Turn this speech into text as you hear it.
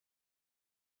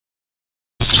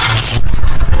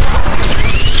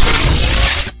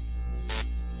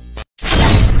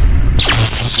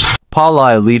Paolo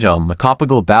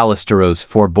Macapagal Ballesteros,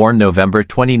 born November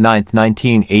 29,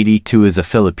 1982, is a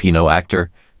Filipino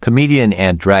actor, comedian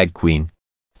and drag queen.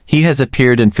 He has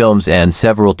appeared in films and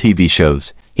several TV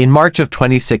shows. In March of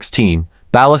 2016,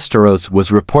 Ballesteros was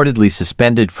reportedly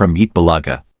suspended from Eat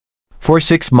Bulaga for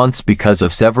 6 months because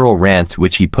of several rants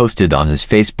which he posted on his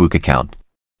Facebook account.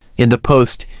 In the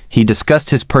post, he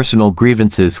discussed his personal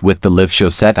grievances with the live show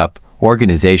setup,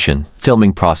 organization,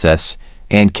 filming process,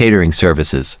 and catering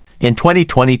services. In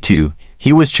 2022,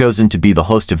 he was chosen to be the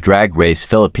host of Drag Race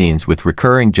Philippines with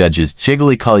recurring judges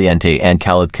Jiggly Caliente and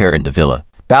Caleb Carandavilla.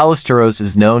 Ballesteros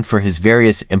is known for his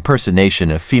various impersonation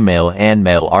of female and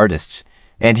male artists,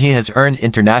 and he has earned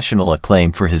international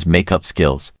acclaim for his makeup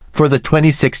skills. For the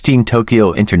 2016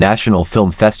 Tokyo International Film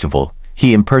Festival,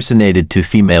 he impersonated 2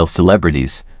 female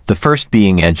celebrities, the first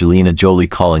being Angelina Jolie,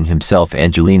 calling himself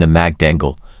Angelina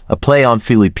Magdangle, a play on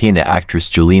Filipina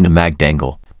actress Jolina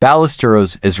Magdangle.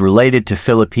 Ballesteros is related to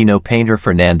Filipino painter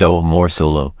Fernando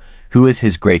Amorsolo, who is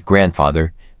his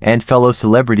great-grandfather, and fellow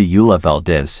celebrity Eula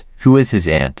Valdez, who is his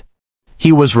aunt.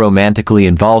 He was romantically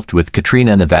involved with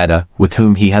Katrina Nevada, with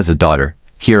whom he has a daughter,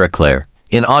 Kira Claire.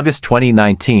 In August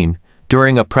 2019,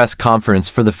 during a press conference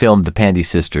for the film The Pandy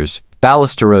Sisters,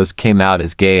 Ballesteros came out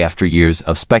as gay after years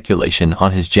of speculation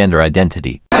on his gender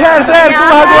identity. Sir!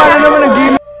 Gumagawa na naman ng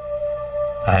gimmick!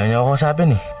 Ayaw niya ako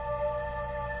kausapin eh.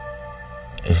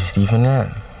 Si Stephen nga,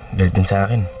 galit din sa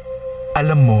akin.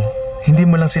 Alam mo, hindi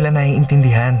mo lang sila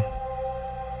naiintindihan.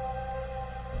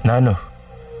 Na ano?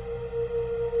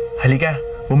 Halika,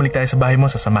 bumalik tayo sa bahay mo,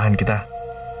 sasamahan kita.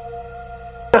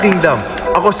 Kingdom,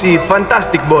 ako si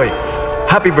Fantastic Boy.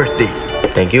 Happy birthday.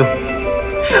 Thank you.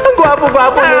 Ang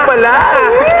gwapo-gwapo mo pala.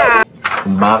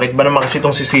 Bakit ba naman kasi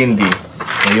itong si Cindy,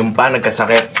 ngayon pa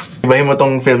nagkasakit? Ibahin mo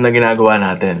tong film na ginagawa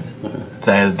natin.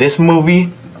 Dahil this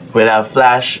movie will have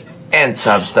flash and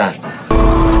substance.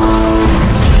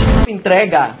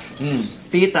 Entrega.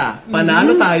 Tita,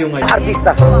 panalo tayo ngayon.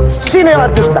 Artista. Sino yung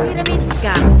artista?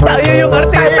 Tayo yung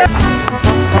artista.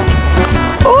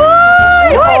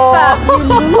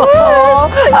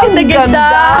 Ang ganda!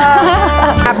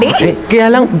 Kaya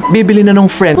lang, bibili na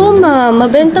nung friend. Po ma'am,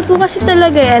 mabenta po kasi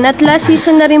talaga yan. At last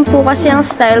season na rin po kasi ang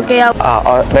style, kaya...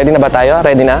 Ready na ba tayo?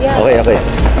 Ready na? Okay.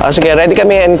 Sige, ready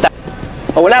kami anytime.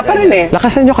 Wala pa rin eh.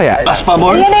 Lakasan nyo kaya? Pas pa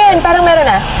more? Yan, parang meron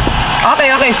na.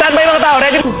 Okay, stand by mga tao,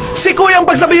 ready? Si Kuyang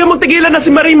pagsabihin mong tigilan na si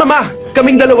Marie Mama.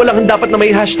 Kaming dalawa lang ang dapat na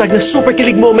may hashtag na super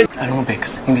kilig moment. Alam mo,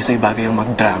 Bex, hindi sa'yo bagay yung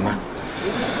magdrama.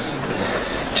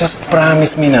 Just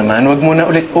promise me naman, wag mo na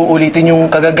uulitin yung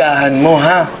kagagahan mo,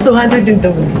 ha? 200 din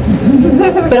daw.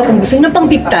 Pero kung gusto nyo pang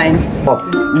big time,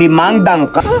 5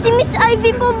 dangka. Si Miss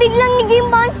Ivy po biglang naging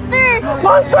monster.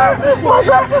 Monster!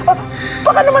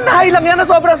 Baka naman nahay lang yan na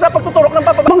sobrang sa pagtuturok ng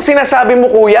papa. Bang sinasabi mo,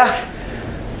 kuya?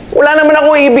 Wala naman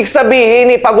akong ibig sabihin,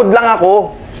 eh. Pagod lang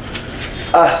ako.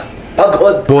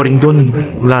 Pagod. Boring dun.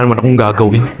 Wala naman akong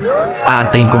gagawin.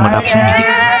 Aantayin ko matapos ng meeting.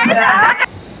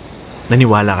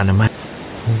 Naniwala ka naman.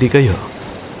 Hindi kayo.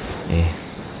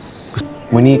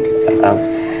 Monique,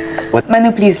 what? Manu,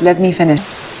 please, let me finish.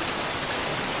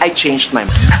 I changed my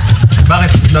mind.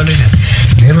 Bakit? Lalo yan?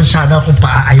 Meron sana akong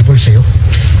paa-eyeball sa'yo.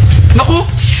 Naku!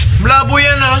 Malabo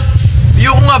yan ha!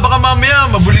 Iyoko nga, baka mamaya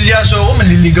mabulilyaso ako,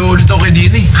 manliligaw ulit ako kay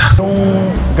Dini. Yung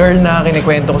girl na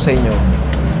kinikwento ko sa inyo,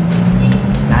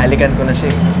 nahalikan ko na siya.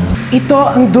 Ito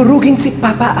ang durugin si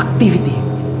Papa activity.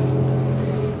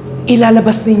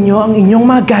 Ilalabas ninyo ang inyong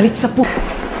mga galit sa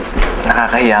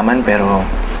Nakakahiyaman pero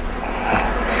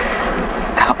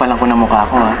kakapalan ko na mukha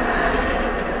ko, ha?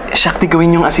 Shakti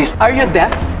gawin yung assist. Are you deaf?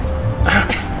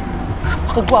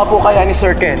 Kagwapo kaya ni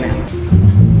Sir Ken.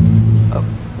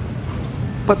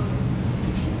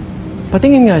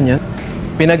 Patingin nga niya.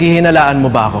 Pinaghihinalaan mo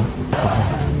ba ako?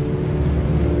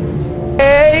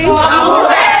 Hey!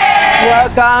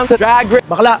 Welcome to Drag Race.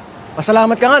 Bakla,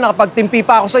 pasalamat ka nga, nakapagtimpi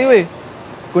pa ako sa'yo eh.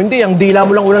 Kung hindi, ang dila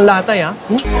mo lang ulang latay, ha?